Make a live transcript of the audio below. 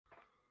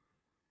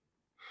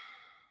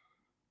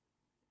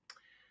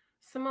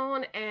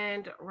Simone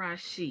and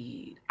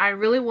Rashid. I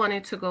really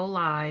wanted to go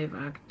live.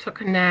 I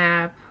took a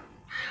nap.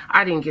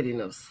 I didn't get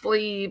enough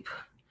sleep.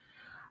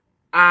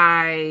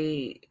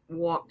 I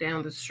walked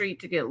down the street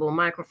to get a little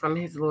Michael from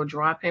his little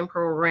drop-in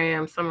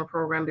program, summer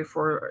program,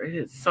 before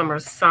his summer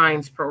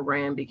science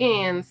program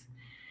begins.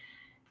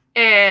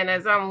 And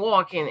as I'm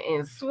walking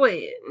and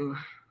sweating,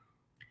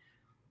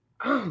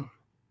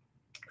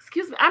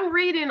 excuse me, I'm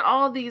reading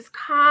all these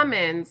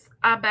comments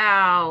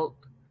about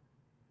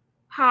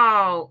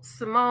how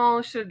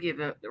Simone should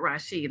give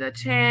Rashid a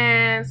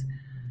chance,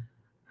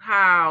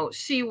 how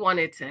she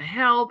wanted to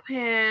help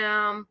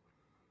him,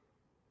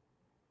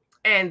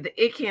 and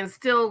it can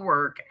still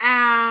work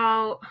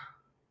out.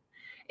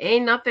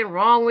 Ain't nothing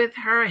wrong with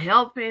her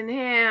helping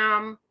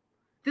him.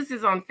 This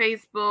is on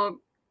Facebook.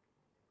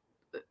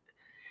 And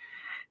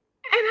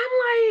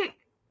I'm like,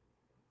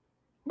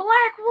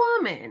 Black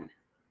woman,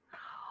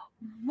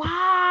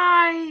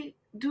 why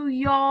do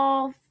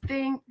y'all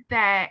think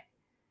that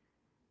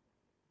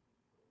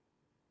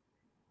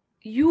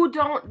you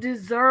don't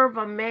deserve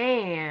a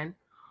man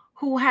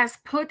who has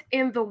put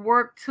in the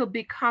work to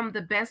become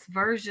the best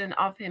version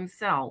of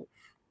himself?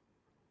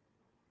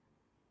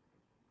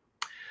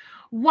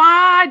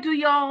 Why do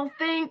y'all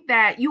think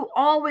that you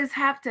always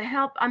have to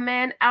help a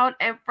man out,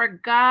 and for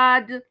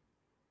God's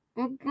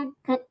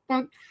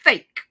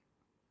sake,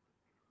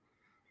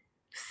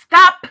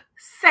 stop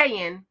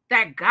saying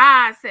that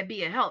God said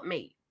be a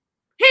helpmate.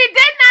 He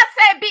did not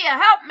say be a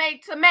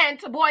helpmate to men,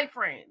 to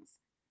boyfriends.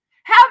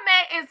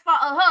 Helpmate is for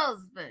a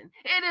husband.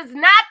 It is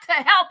not to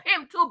help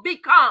him to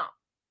become.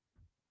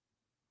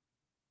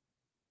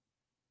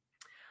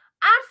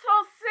 I'm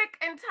so sick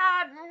and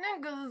tired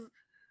of niggas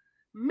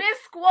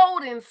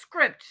misquoting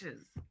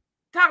scriptures.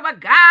 Talk about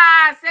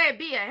God said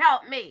be a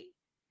helpmate.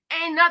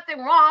 Ain't nothing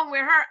wrong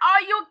with her.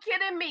 Are you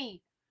kidding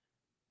me?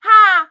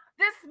 Huh?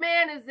 This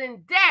man is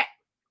in debt.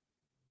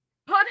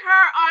 Put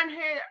her on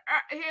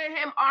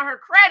him on her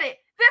credit.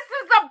 This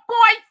is a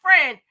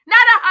boyfriend, not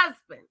a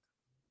husband.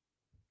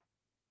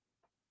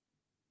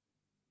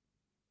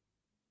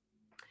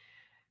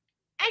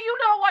 And you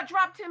know what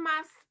dropped in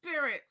my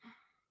spirit?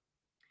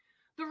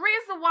 The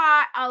reason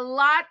why a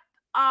lot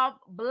of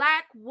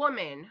Black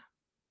women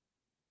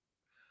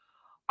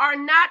are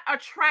not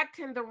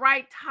attracting the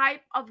right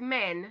type of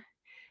men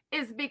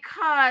is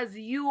because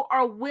you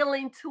are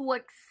willing to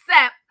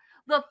accept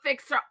the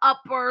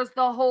fixer-uppers,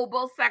 the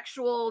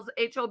hobosexuals,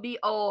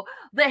 H-O-B-O,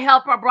 the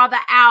helper brother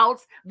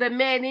outs, the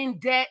men in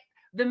debt,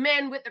 the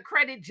men with the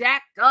credit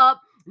jacked up,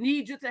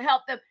 need you to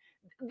help them.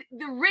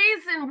 The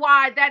reason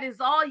why that is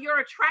all you're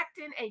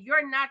attracting, and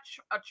you're not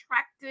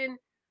attracting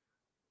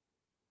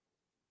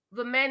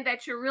the men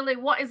that you really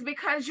want, is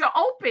because you're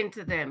open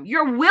to them.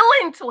 You're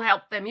willing to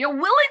help them. You're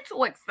willing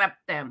to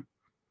accept them.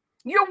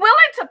 You're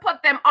willing to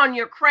put them on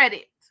your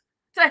credit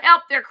to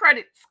help their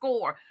credit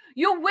score.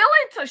 You're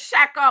willing to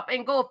shack up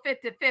and go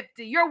 50-50.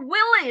 You're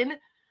willing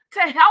to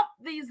help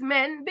these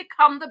men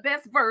become the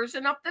best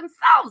version of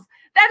themselves.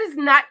 That is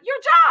not your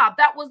job.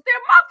 That was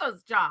their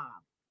mother's job.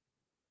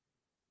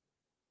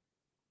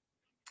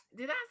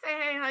 Did I say,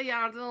 hey, how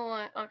y'all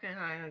doing? Okay,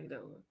 hi, how you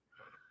doing?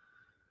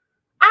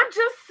 I'm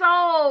just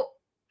so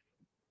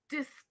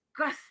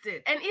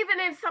disgusted. And even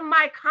in some of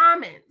my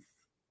comments,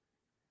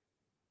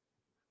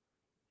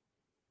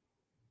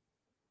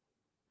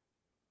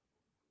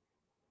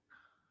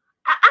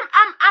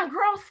 I'm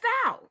grossed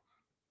out.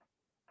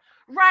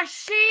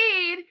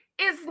 Rashid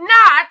is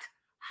not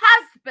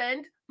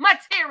husband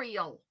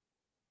material.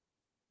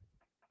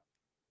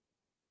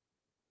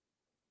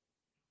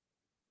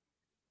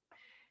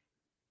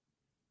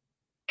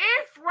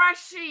 If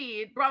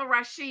Rashid, brother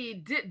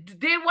Rashid,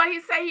 did what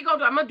he said he gonna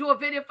do, I'm gonna do a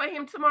video for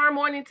him tomorrow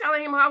morning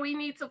telling him how he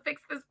needs to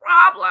fix this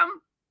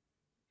problem.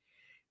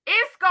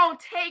 It's gonna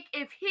take,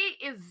 if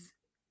he is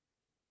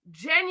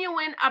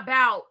genuine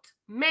about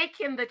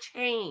making the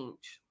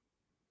change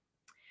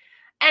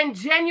and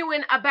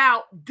genuine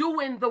about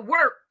doing the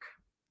work,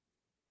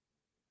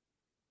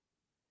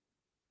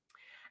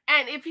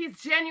 and if he's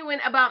genuine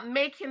about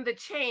making the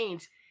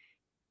change,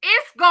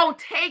 it's gonna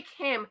take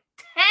him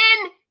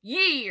 10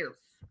 years.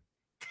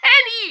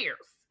 10 years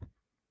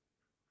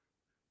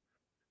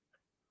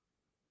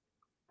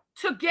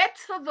to get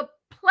to the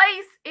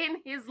place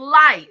in his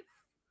life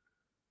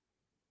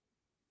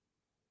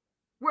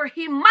where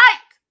he might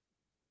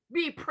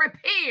be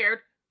prepared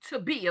to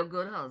be a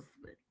good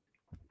husband.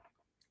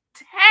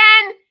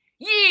 10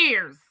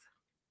 years.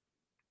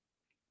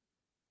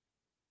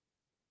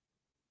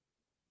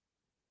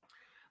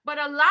 But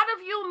a lot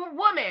of you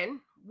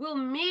women will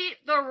meet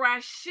the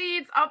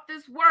Rashids of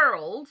this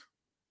world,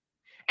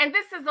 and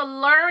this is a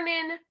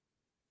learning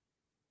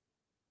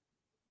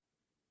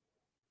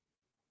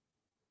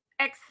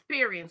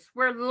experience.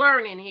 We're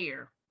learning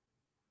here.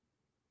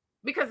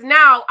 Because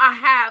now I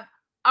have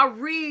a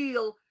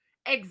real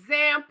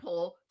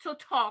example to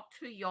talk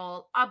to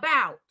y'all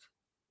about.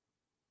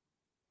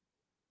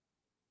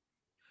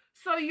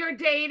 So you're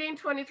dating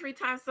 23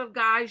 types of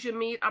guys. You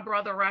meet a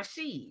brother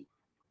Rashid.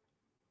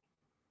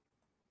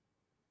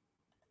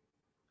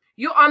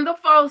 You're on the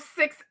phone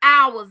 6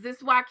 hours. This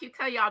is why I keep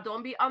telling y'all,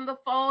 don't be on the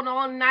phone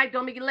all night.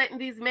 Don't be letting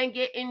these men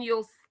get in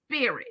your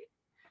spirit.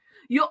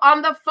 You're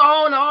on the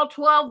phone all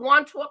 12,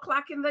 1, 2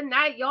 o'clock in the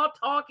night. Y'all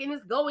talking,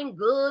 it's going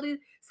good. It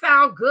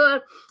sound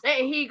good.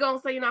 And he gonna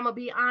say, I'm gonna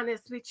be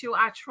honest with you.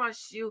 I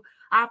trust you.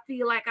 I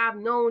feel like I've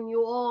known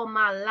you all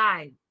my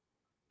life.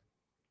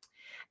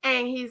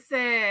 And he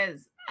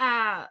says,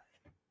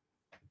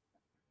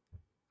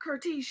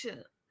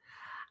 Curtisha,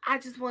 I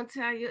just want to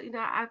tell you,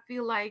 I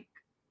feel like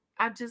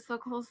I'm just so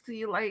close to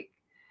you. Like,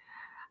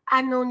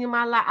 I've known you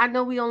my life. I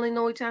know we only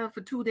know each other for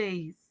 2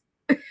 days.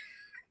 But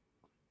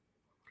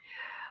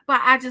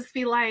I just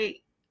feel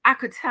like I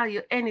could tell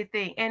you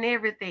anything and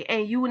everything,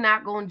 and you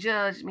not going to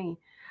judge me.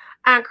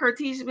 And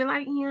Curtisha be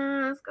like,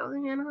 yes, go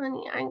ahead,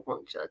 honey. I ain't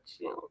going to judge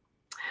you.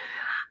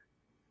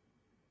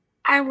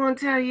 I won't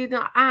tell you,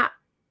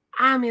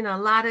 I'm in a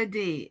lot of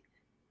debt.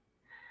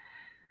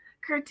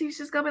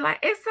 Curtisha's going to be like,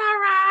 it's all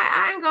right.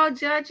 I ain't going to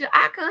judge you.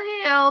 I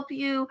could help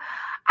you.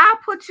 I'll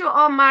put you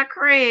on my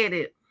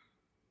credit.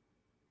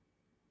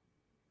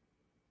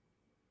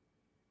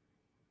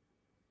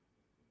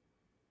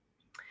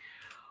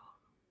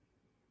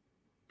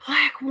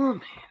 Black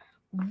woman,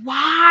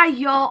 why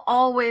y'all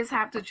always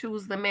have to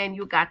choose the man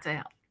you got to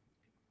help?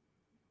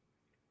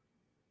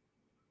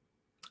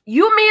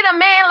 You meet a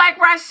man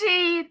like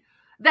Rashid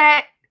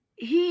that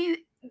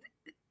he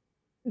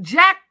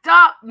jacked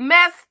up,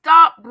 messed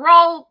up,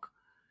 broke,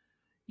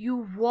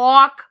 you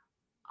walk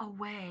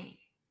away.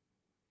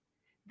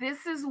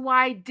 This is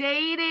why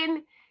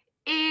dating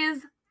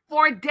is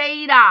for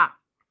data.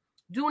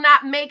 Do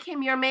not make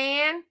him your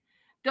man.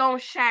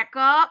 Don't shack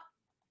up.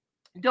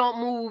 Don't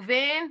move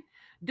in.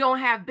 Don't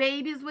have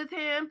babies with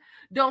him.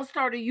 Don't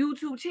start a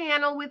YouTube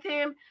channel with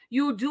him.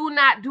 You do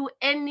not do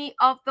any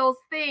of those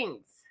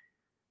things.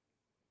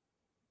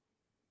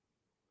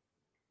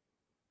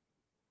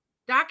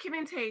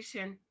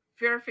 Documentation,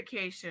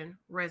 verification,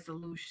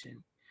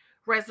 resolution.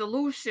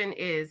 Resolution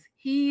is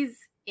he's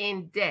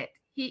in debt.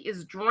 He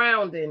is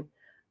drowning.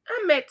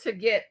 I meant to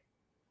get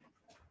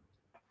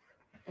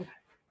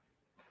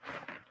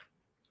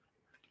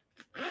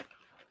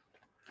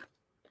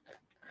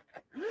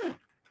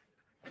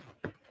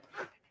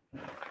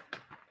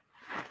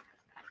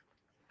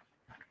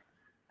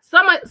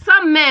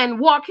some men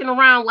walking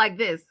around like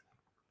this.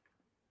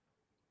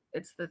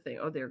 It's the thing.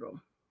 Oh, there you go.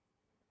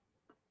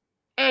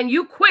 And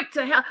you quick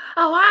to help.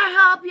 Oh, I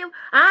help you.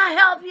 I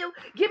help you.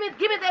 Give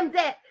me them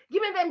debt.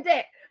 Give me them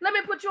debt. Let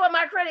me put you on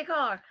my credit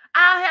card.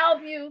 I'll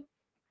help you.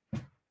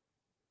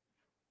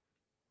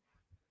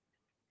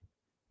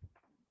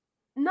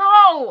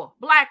 No,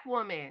 black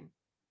woman.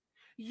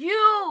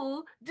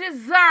 You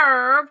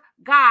deserve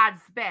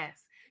God's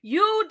best.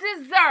 You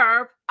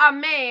deserve a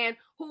man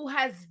who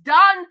has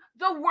done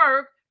the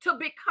work to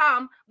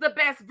become the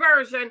best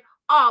version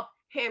of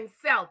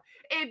himself.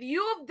 If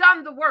you've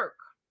done the work,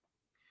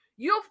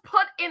 you've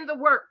put in the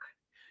work,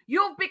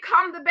 you've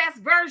become the best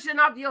version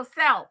of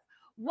yourself,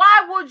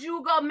 why would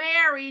you go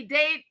marry,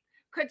 date,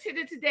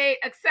 continue to date,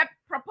 accept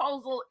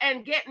proposal,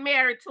 and get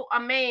married to a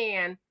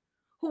man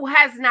who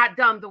has not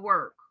done the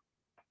work?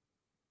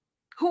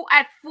 Who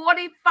at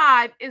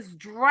 45 is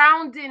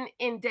drowning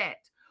in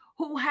debt,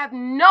 who have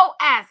no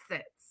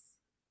assets.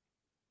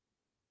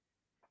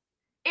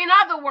 In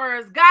other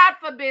words, God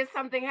forbid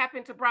something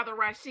happened to Brother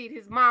Rashid,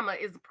 his mama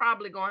is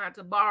probably going to have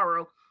to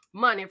borrow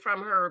money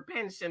from her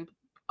pension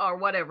or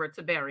whatever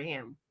to bury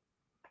him.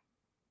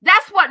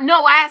 That's what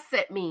no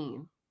asset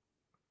means.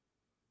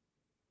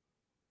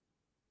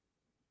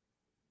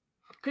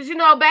 Because,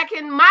 back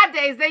in my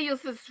days, they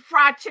used to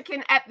fry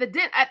chicken at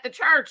the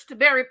church to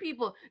bury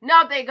people.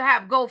 Now they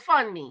have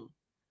GoFundMe.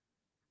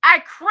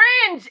 I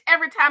cringe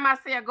every time I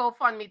see a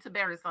GoFundMe to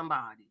bury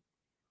somebody.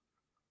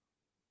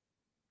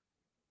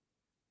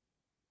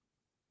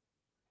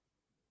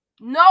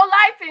 No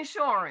life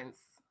insurance.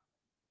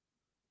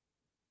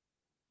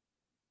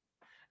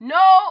 No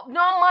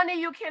money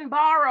you can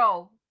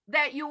borrow.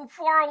 That you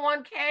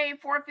 401k,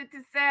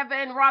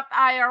 457, Roth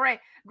IRA.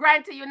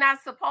 Granted, you're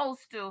not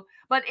supposed to,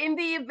 but in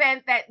the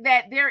event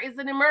that there is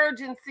an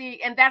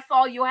emergency and that's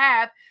all you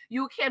have,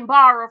 you can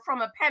borrow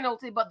from a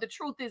penalty, but the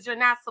truth is you're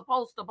not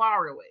supposed to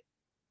borrow it.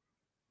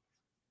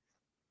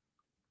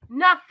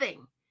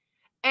 Nothing.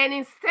 And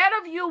instead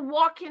of you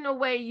walking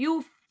away,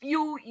 you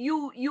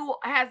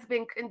has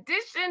been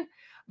conditioned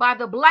by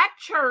the Black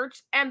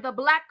church and the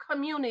Black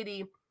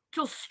community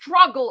to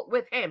struggle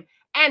with him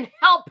and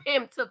help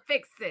him to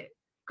fix it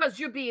because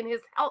you're being his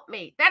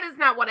helpmate. That is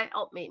not what a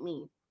helpmate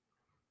means.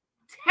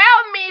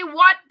 Tell me,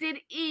 what did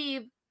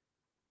Eve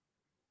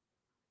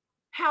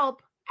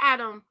help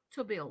Adam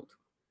to build?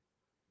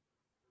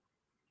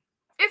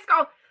 Let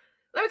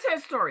me tell you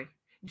a story.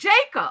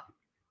 Jacob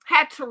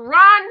had to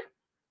run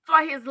for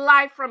his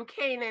life from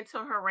Canaan to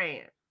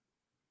Haran.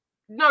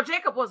 No,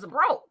 Jacob wasn't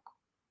broke,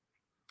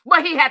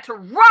 but he had to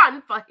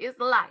run for his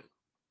life.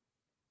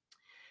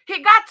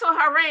 He got to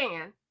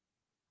Haran.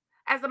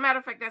 As a matter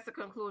of fact, that's the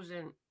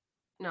conclusion.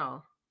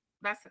 No,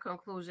 that's the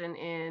conclusion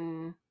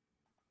in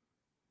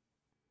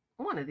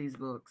One of these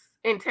books.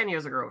 In 10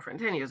 Years a Girlfriend.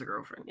 10 Years a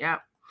Girlfriend. Yeah.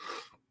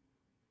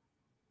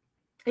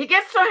 He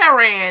gets to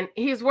Haran.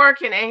 He's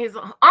working, and his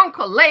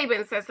uncle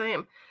Laban says to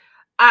him,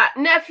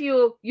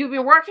 nephew, you've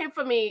been working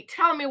for me.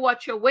 Tell me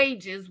what your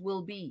wages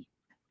will be.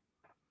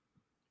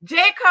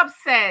 Jacob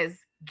says,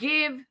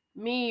 give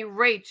me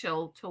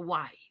Rachel to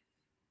wife.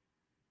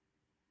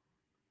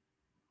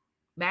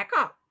 Back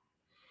up.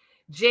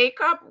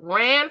 Jacob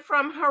ran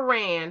from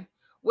Haran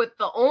with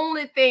the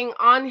only thing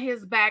on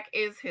his back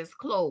is his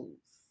clothes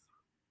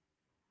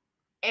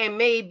and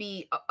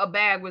maybe a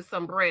bag with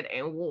some bread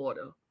and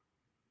water.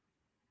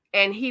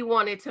 And he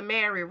wanted to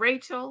marry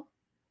Rachel.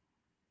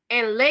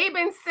 And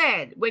Laban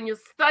said, when you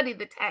study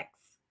the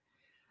text,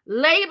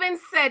 Laban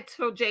said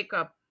to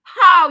Jacob,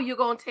 how you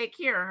going to take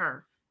care of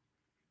her?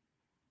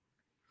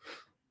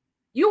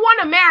 You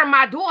want to marry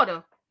my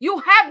daughter. You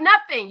have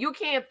nothing. You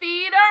can't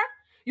feed her.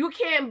 You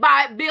can't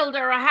build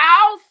her a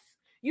house.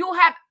 You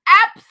have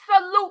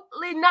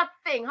absolutely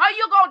nothing. How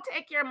you going to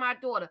take care of my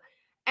daughter?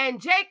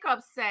 And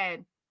Jacob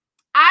said,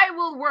 I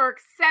will work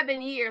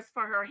 7 years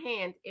for her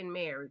hand in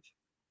marriage.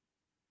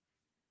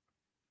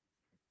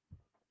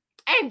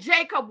 And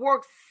Jacob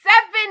worked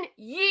 7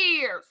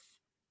 years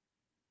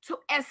to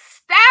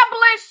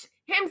establish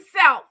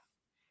himself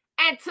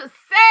and to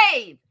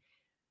save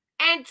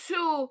and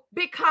to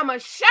become a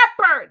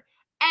shepherd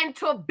and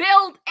to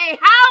build a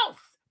house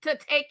to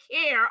take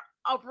care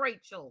of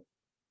Rachel.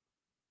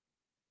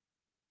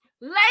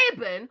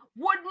 Laban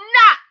would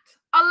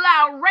not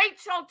allow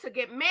Rachel to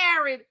get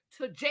married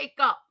to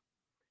Jacob,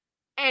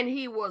 and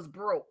he was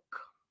broke.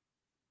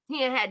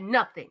 He had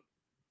nothing.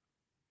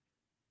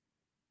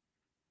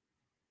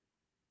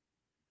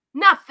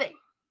 Nothing.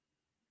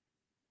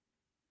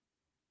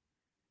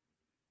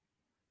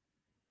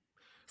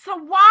 So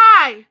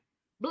why,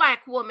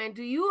 Black woman,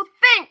 do you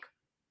think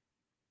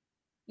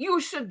you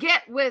should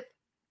get with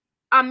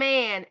a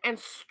man and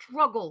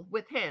struggle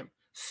with him?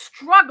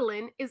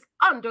 Struggling is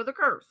under the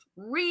curse.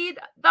 Read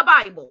the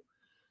Bible.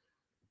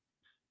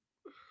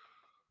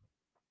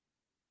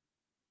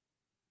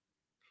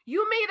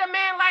 You meet a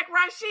man like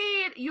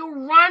Rashid,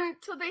 you run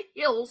to the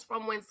hills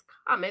from whence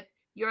cometh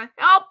your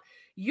help.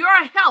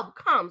 Your help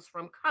comes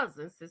from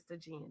cousin Sister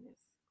Janice.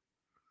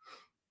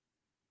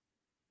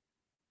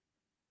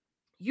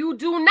 You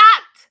do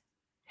not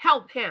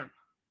help him.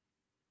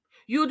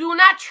 You do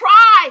not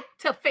try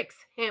to fix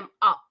him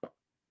up.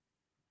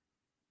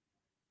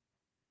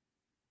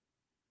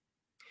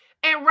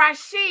 And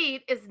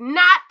Rashid is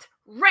not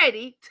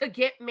ready to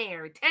get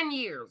married. 10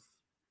 years.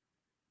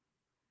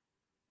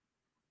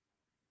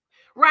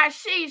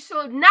 Rashid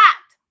should not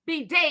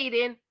be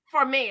dating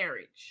for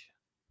marriage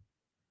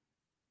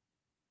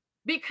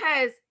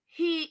because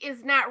he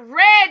is not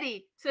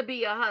ready to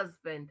be a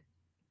husband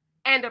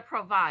and a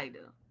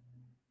provider.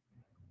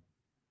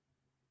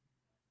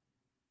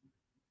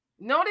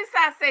 Notice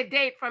I said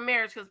date for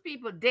marriage because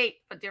people date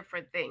for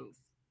different things.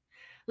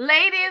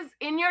 Ladies,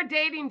 in your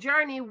dating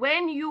journey,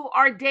 when you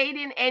are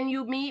dating and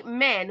you meet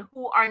men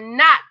who are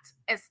not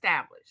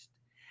established,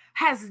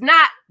 has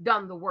not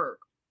done the work,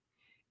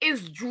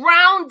 is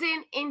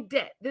drowning in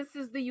debt. This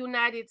is the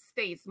United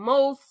States.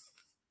 Most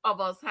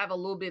of us have a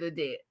little bit of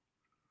debt.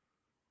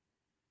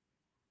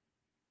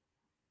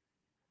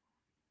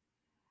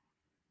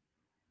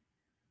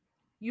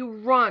 You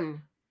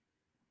run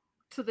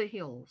to the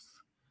hills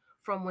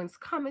from whence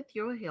cometh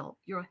your help.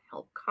 Your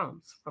help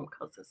comes from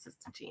cousin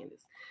Sister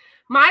Janice.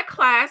 My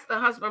class, the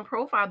husband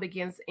profile,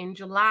 begins in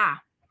July.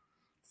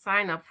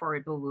 Sign up for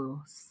it,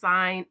 boo-boo.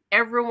 Sign.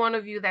 Every one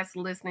of you that's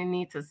listening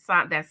need to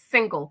sign. That's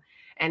single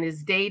and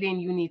is dating.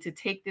 You need to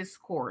take this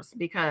course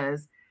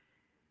because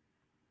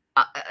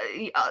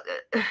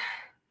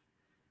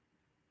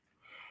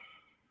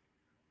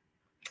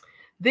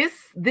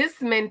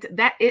this meant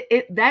that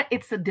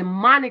it's a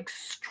demonic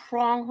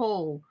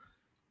stronghold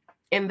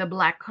in the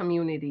Black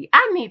community.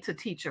 I need to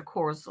teach a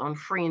course on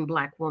freeing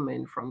Black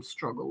women from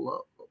struggle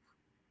love.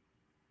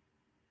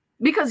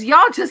 Because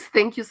y'all just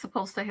think you're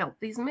supposed to help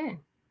these men.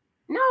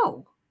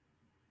 No,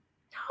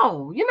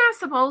 you're not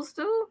supposed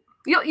to.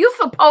 You're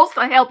supposed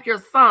to help your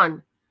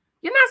son.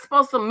 You're not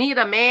supposed to meet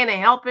a man and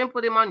help him,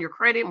 put him on your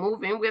credit,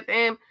 move in with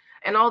him,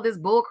 and all this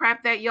bull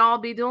crap that y'all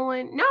be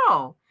doing.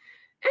 No.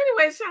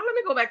 Anyway, Sean, let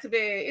me go back to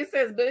bed. It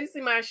says, but you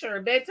see my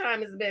shirt.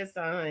 Bedtime is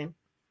bedtime.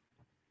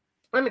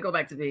 Let me go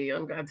back to bed.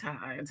 I'm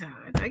tired.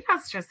 Y'all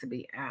stressed to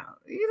be out.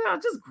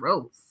 Just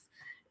gross.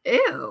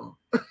 Ew.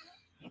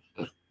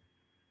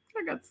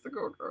 I got to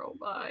go, girl.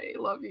 Bye.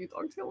 Love you.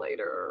 Talk to you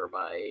later.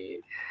 Bye.